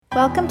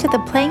Welcome to the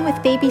Playing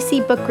with Baby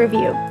C book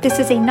review. This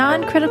is a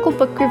non-critical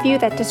book review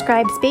that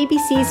describes Baby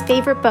C's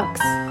favorite books.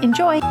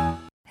 Enjoy!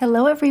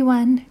 Hello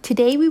everyone.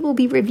 Today we will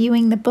be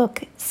reviewing the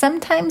book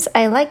Sometimes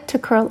I Like to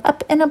Curl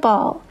Up in a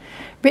Ball,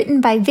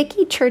 written by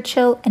Vicky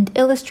Churchill and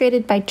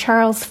illustrated by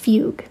Charles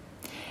Fugue.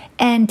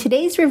 And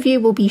today's review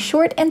will be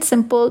short and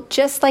simple,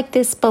 just like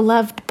this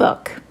beloved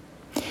book.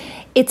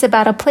 It's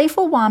about a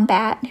playful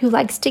wombat who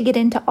likes to get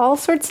into all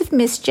sorts of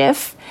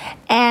mischief,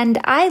 and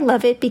I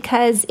love it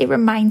because it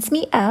reminds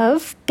me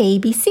of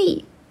Baby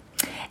C.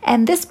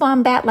 And this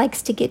wombat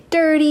likes to get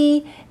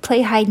dirty,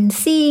 play hide and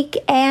seek,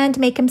 and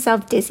make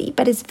himself dizzy.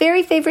 But his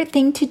very favorite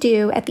thing to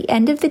do at the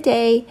end of the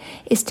day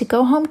is to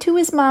go home to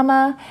his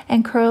mama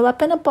and curl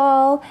up in a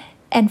ball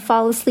and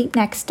fall asleep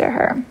next to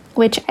her,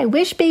 which I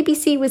wish Baby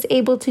C was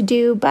able to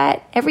do,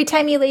 but every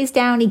time he lays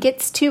down, he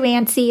gets too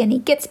antsy and he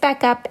gets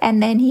back up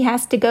and then he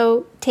has to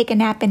go take a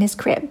nap in his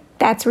crib.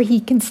 That's where he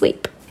can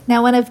sleep.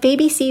 Now, one of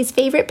Baby C's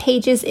favorite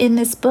pages in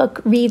this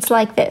book reads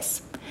like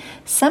this.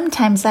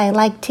 Sometimes I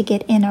like to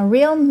get in a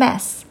real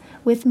mess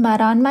with mud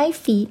on my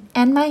feet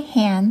and my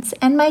hands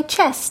and my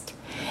chest.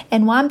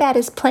 And Wombat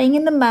is playing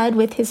in the mud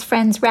with his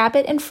friends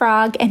Rabbit and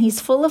Frog, and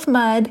he's full of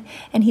mud,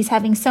 and he's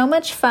having so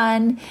much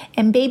fun,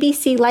 and Baby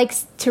C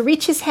likes to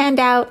reach his hand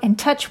out and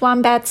touch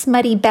Wombat's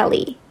muddy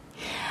belly.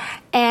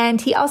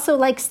 And he also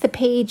likes the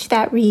page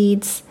that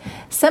reads,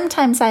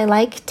 Sometimes I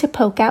like to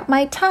poke out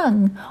my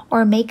tongue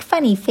or make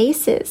funny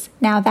faces.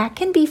 Now that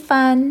can be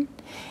fun.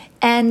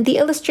 And the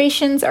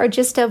illustrations are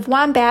just of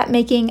Wombat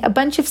making a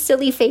bunch of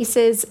silly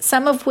faces,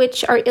 some of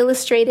which are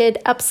illustrated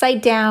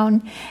upside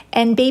down.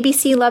 And Baby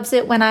C loves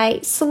it when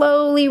I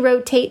slowly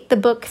rotate the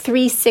book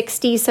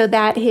 360 so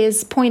that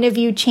his point of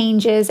view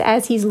changes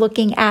as he's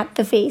looking at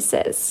the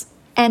faces.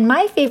 And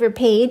my favorite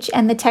page,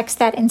 and the text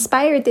that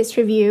inspired this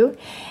review,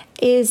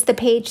 is the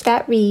page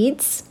that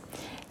reads,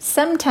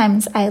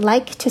 Sometimes I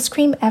like to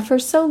scream ever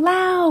so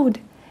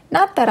loud.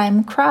 Not that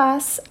I'm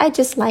cross, I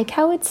just like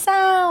how it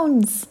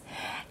sounds.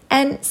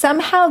 And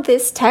somehow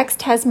this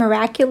text has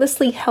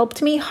miraculously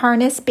helped me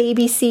harness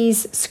Baby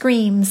C's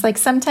screams. Like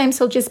sometimes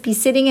he'll just be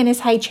sitting in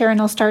his high chair and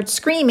he'll start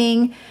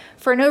screaming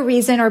for no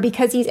reason or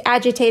because he's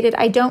agitated,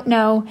 I don't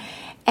know.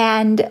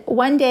 And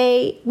one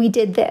day we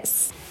did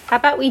this. How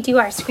about we do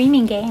our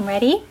screaming game?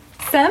 Ready?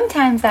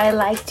 Sometimes I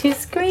like to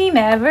scream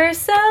ever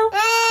so.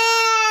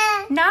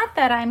 Not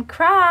that I'm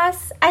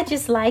cross, I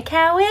just like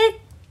how it.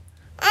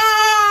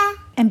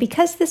 And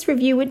because this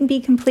review wouldn't be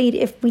complete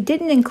if we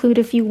didn't include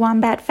a few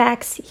wombat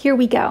facts, here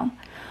we go.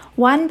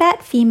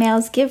 Wombat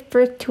females give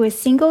birth to a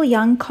single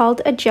young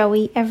called a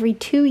joey every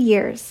 2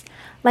 years.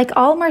 Like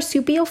all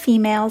marsupial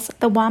females,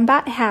 the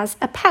wombat has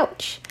a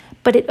pouch,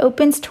 but it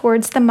opens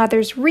towards the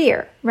mother's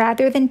rear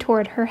rather than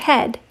toward her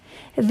head.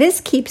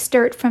 This keeps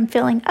dirt from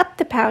filling up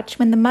the pouch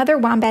when the mother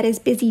wombat is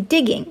busy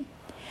digging.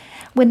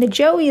 When the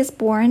joey is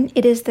born,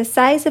 it is the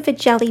size of a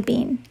jelly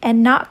bean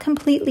and not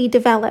completely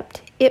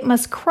developed. It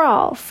must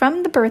crawl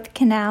from the birth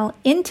canal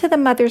into the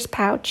mother's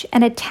pouch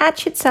and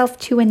attach itself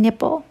to a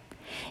nipple.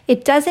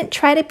 It doesn't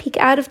try to peek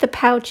out of the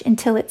pouch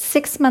until it's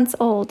 6 months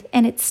old,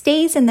 and it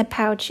stays in the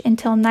pouch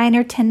until 9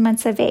 or 10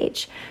 months of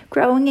age,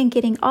 growing and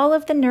getting all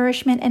of the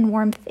nourishment and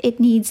warmth it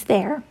needs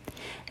there.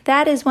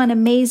 That is one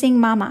amazing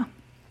mama.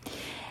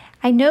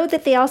 I know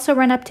that they also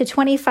run up to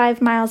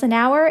 25 miles an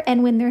hour,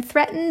 and when they're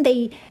threatened,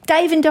 they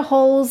dive into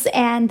holes,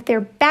 and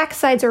their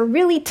backsides are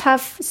really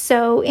tough,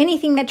 so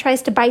anything that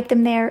tries to bite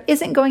them there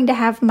isn't going to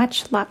have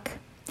much luck.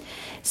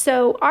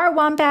 So our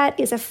wombat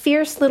is a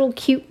fierce little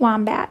cute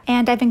wombat,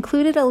 and I've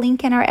included a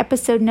link in our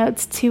episode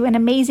notes to an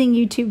amazing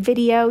YouTube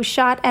video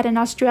shot at an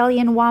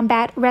Australian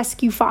wombat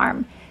rescue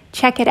farm.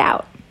 Check it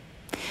out.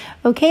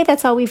 Okay,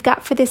 that's all we've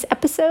got for this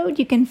episode.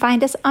 You can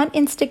find us on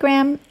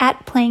Instagram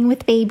at Playing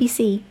with Baby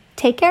C.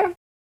 Take care.